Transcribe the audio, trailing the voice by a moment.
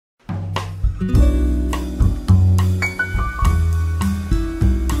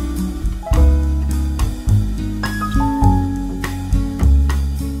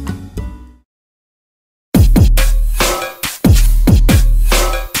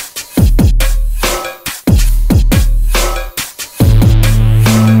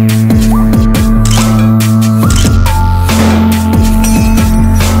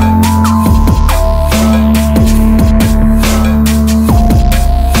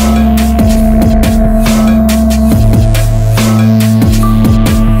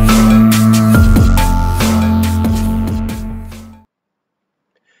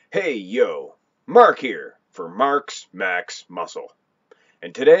Hey yo, Mark here for Mark's Max Muscle.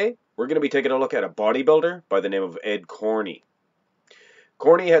 And today we're going to be taking a look at a bodybuilder by the name of Ed Corney.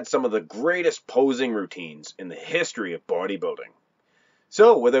 Corney had some of the greatest posing routines in the history of bodybuilding.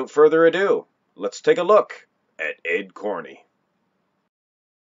 So without further ado, let's take a look at Ed Corney.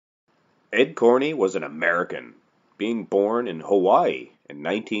 Ed Corney was an American, being born in Hawaii in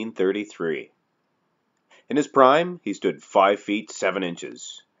 1933. In his prime, he stood 5 feet 7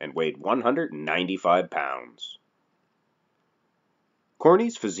 inches and weighed 195 pounds.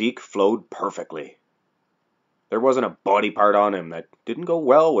 Corney's physique flowed perfectly. There wasn't a body part on him that didn't go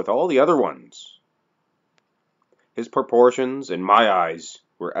well with all the other ones. His proportions, in my eyes,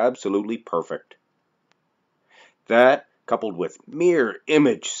 were absolutely perfect. That, coupled with mirror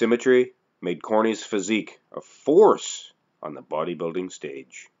image symmetry, made Corney's physique a force on the bodybuilding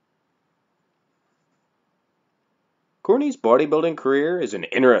stage. Corney's bodybuilding career is an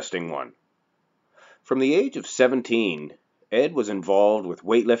interesting one. From the age of 17, Ed was involved with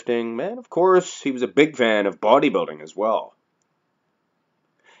weightlifting, and of course, he was a big fan of bodybuilding as well.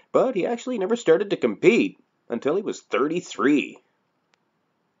 But he actually never started to compete until he was 33.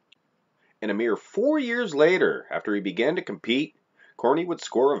 And a mere 4 years later, after he began to compete, Corney would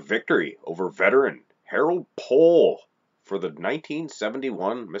score a victory over veteran Harold Pohl for the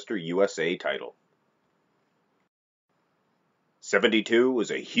 1971 Mr. USA title. 72 was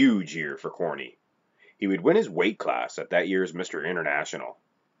a huge year for Corney. He would win his weight class at that year's Mr. International.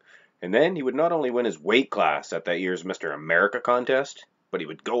 And then he would not only win his weight class at that year's Mr. America contest, but he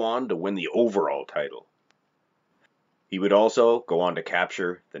would go on to win the overall title. He would also go on to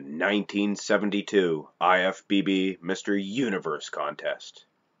capture the 1972 IFBB Mr. Universe contest.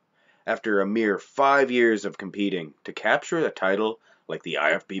 After a mere 5 years of competing, to capture a title like the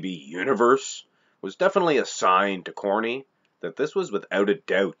IFBB Universe was definitely a sign to Corney that this was without a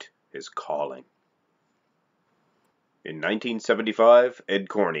doubt his calling. In 1975, Ed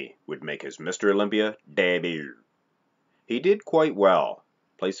Corney would make his Mr. Olympia debut. He did quite well,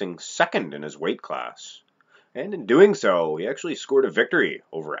 placing second in his weight class. And in doing so, he actually scored a victory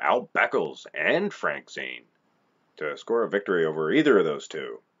over Al Beckles and Frank Zane. To score a victory over either of those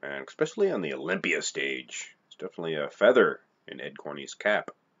two, and especially on the Olympia stage, it's definitely a feather in Ed Corney's cap.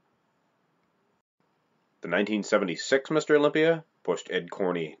 The 1976 Mr. Olympia pushed Ed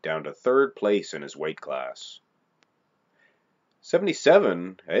Corney down to 3rd place in his weight class.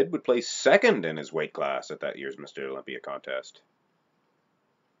 77, Ed would place 2nd in his weight class at that year's Mr. Olympia contest.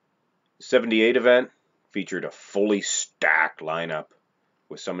 The 78 event featured a fully stacked lineup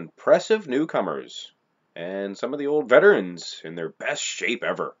with some impressive newcomers and some of the old veterans in their best shape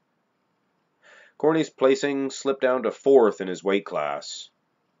ever. Corney's placing slipped down to 4th in his weight class.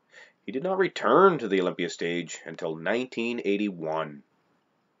 He did not return to the Olympia stage until 1981.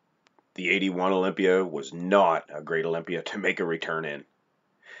 The 81 Olympia was not a great Olympia to make a return in.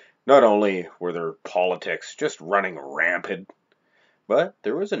 Not only were there politics just running rampant, but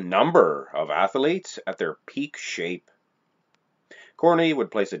there was a number of athletes at their peak shape. Corney would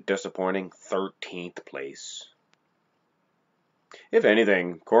place a disappointing 13th place. If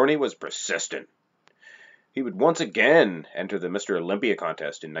anything, Corney was persistent. He would once again enter the Mr. Olympia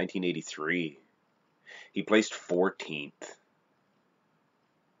contest in 1983. He placed 14th.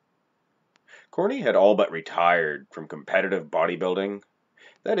 Corney had all but retired from competitive bodybuilding.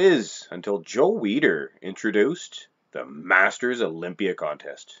 That is, until Joe Weider introduced the Masters Olympia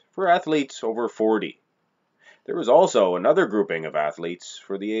contest for athletes over 40. There was also another grouping of athletes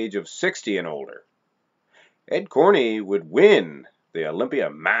for the age of 60 and older. Ed Corney would win the Olympia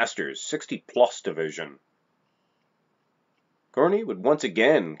Masters 60-plus division. Corney would once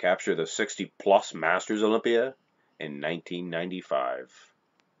again capture the 60-plus Masters Olympia in 1995.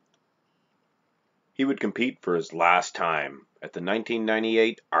 He would compete for his last time at the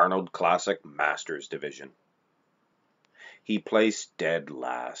 1998 Arnold Classic Masters division. He placed dead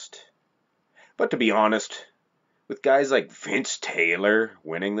last. But to be honest, with guys like Vince Taylor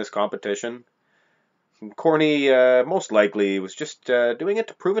winning this competition, And Corney most likely was just doing it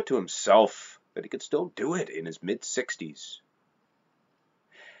to prove it to himself that he could still do it in his mid-60s.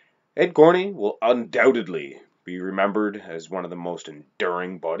 Ed Corney will undoubtedly be remembered as one of the most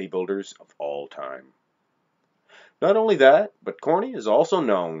enduring bodybuilders of all time. Not only that, but Corney is also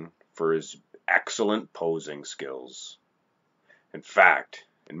known for his excellent posing skills. In fact,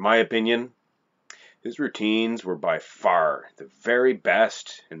 in my opinion, his routines were by far the very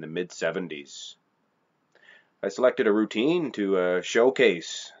best in the mid-70s. I selected a routine to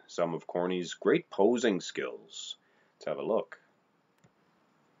showcase some of Corney's great posing skills. Let's have a look.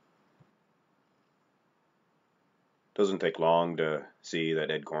 Doesn't take long to see that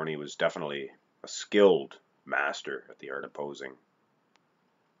Ed Corney was definitely a skilled master at the art of posing.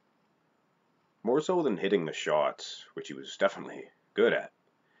 More so than hitting the shots, which he was definitely good at.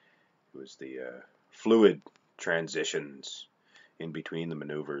 It was the fluid transitions in between the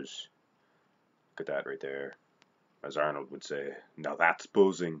maneuvers. Look at that right there. As Arnold would say, now that's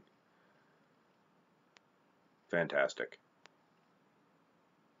posing. Fantastic.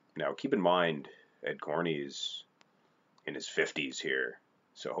 Now keep in mind, Ed Corney is in his 50s here,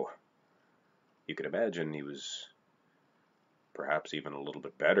 so you can imagine he was perhaps even a little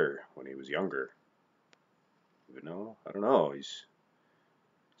bit better when he was younger. Even though, I don't know, he's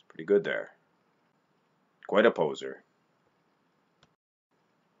pretty good there. Quite a poser.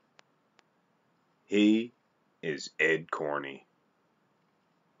 He is Ed Corney,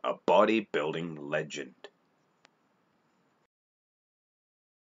 a bodybuilding legend.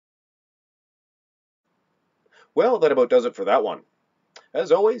 Well, that about does it for that one.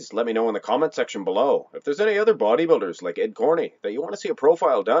 As always, let me know in the comment section below if there's any other bodybuilders like Ed Corney that you want to see a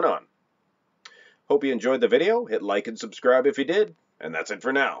profile done on. Hope you enjoyed the video. Hit like and subscribe if you did. And that's it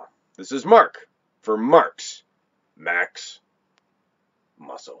for now. This is Mark for Mark's Max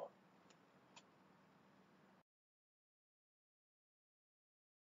Muscle.